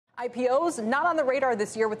IPOs not on the radar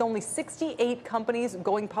this year, with only 68 companies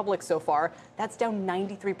going public so far. That's down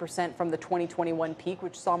 93% from the 2021 peak,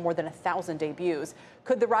 which saw more than 1,000 debuts.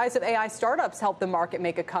 Could the rise of AI startups help the market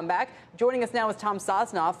make a comeback? Joining us now is Tom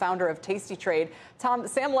Sosnoff, founder of Tastytrade. Tom,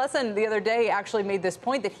 Sam Lessin the other day actually made this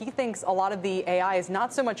point that he thinks a lot of the AI is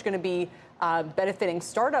not so much going to be benefiting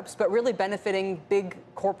startups, but really benefiting big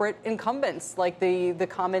corporate incumbents like the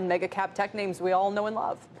common mega cap tech names we all know and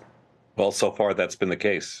love. Well, so far that's been the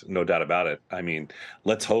case, no doubt about it. I mean,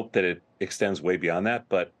 let's hope that it extends way beyond that,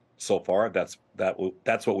 but so far that's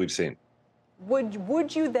what we've seen.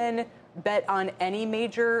 Would you then bet on any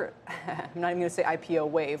major, I'm not even going to say IPO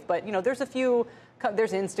wave, but there's a few.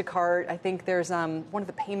 There's Instacart. I think there's one of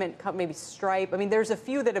the payment companies, maybe Stripe. I mean, there's a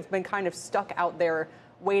few that have been kind of stuck out there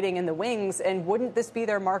waiting in the wings. And wouldn't this be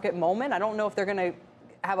their market moment? I don't know if they're going to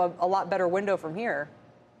have a lot better window from here.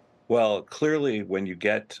 Well, clearly, when you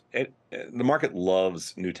get it, the market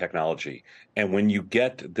loves new technology. And when you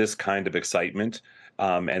get this kind of excitement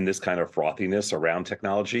and this kind of frothiness around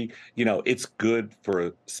technology, it's good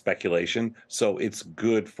for speculation. So it's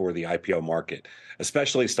good for the IPO market,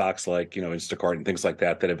 especially stocks like, Instacart and things like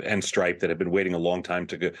that and Stripe that have been waiting a long time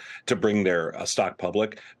to bring their stock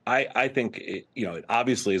public. I think, it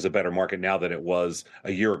obviously is a better market now than it was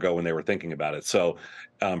a year ago when they were thinking about it. So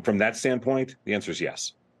from that standpoint, the answer is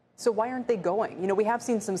yes. So why aren't they going? We have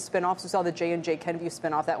seen some spinoffs. We saw the J&J Kenvue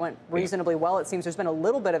spinoff that went reasonably well. It seems there's been a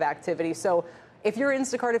little bit of activity. So if you're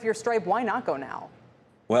Instacart, if you're Stripe, why not go now?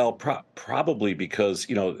 Well, probably because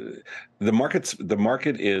the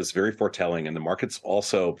market is very foretelling, and the market's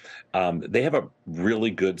also they have a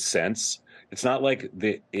really good sense. It's not like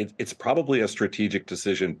it's probably a strategic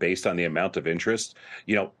decision based on the amount of interest,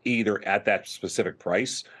 either at that specific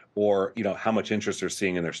price or how much interest they're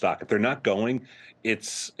seeing in their stock. If they're not going,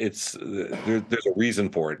 there's a reason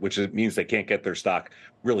for it, which means they can't get their stock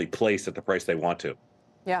really placed at the price they want to.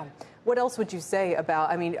 Yeah. What else would you say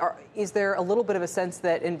about, is there a little bit of a sense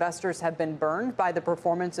that investors have been burned by the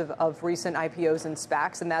performance of recent IPOs and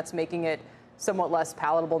SPACs, and that's making it somewhat less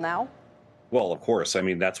palatable now? Well, of course.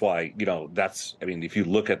 That's why, if you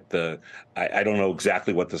look at I don't know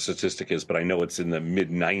exactly what the statistic is, but I know it's in the mid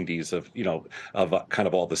 90s of kind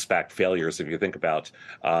of all the SPAC failures. If you think about,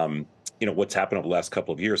 what's happened over the last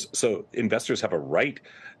couple of years. So investors have a right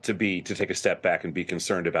to take a step back and be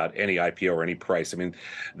concerned about any IPO or any price.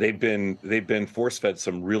 They've been force-fed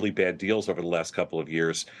some really bad deals over the last couple of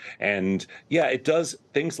years. And yeah, it does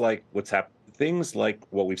things like things like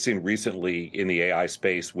what we've seen recently in the AI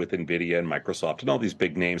space with NVIDIA and Microsoft and all these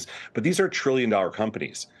big names. But these are trillion-dollar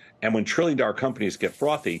companies. And when trillion-dollar companies get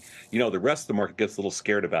frothy, the rest of the market gets a little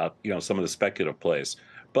scared about, some of the speculative plays.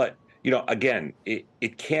 But, again,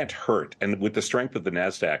 it can't hurt. And with the strength of the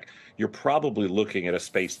NASDAQ, you're probably looking at a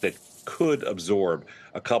space that could absorb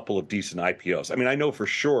a couple of decent IPOs. I know for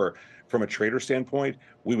sure from a trader standpoint,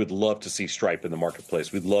 we would love to see Stripe in the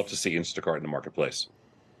marketplace. We'd love to see Instacart in the marketplace.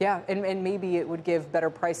 Yeah, and maybe it would give better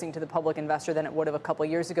pricing to the public investor than it would have a couple of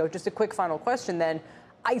years ago. Just a quick final question then.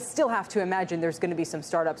 I still have to imagine there's going to be some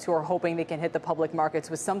startups who are hoping they can hit the public markets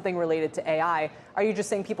with something related to AI. Are you just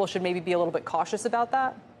saying people should maybe be a little bit cautious about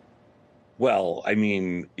that? Well,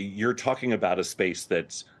 you're talking about a space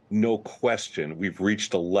that's no question we've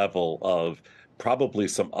reached a level of probably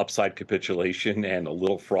some upside capitulation and a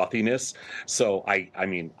little frothiness. So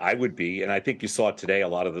I would be, and I think you saw it today, a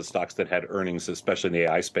lot of the stocks that had earnings, especially in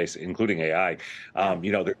the AI space, including AI,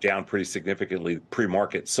 they're down pretty significantly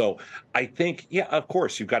pre-market. So I think, yeah, of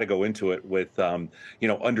course, you've got to go into it with,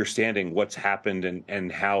 understanding what's happened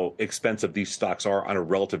and how expensive these stocks are on a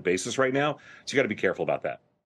relative basis right now. So you got to be careful about that.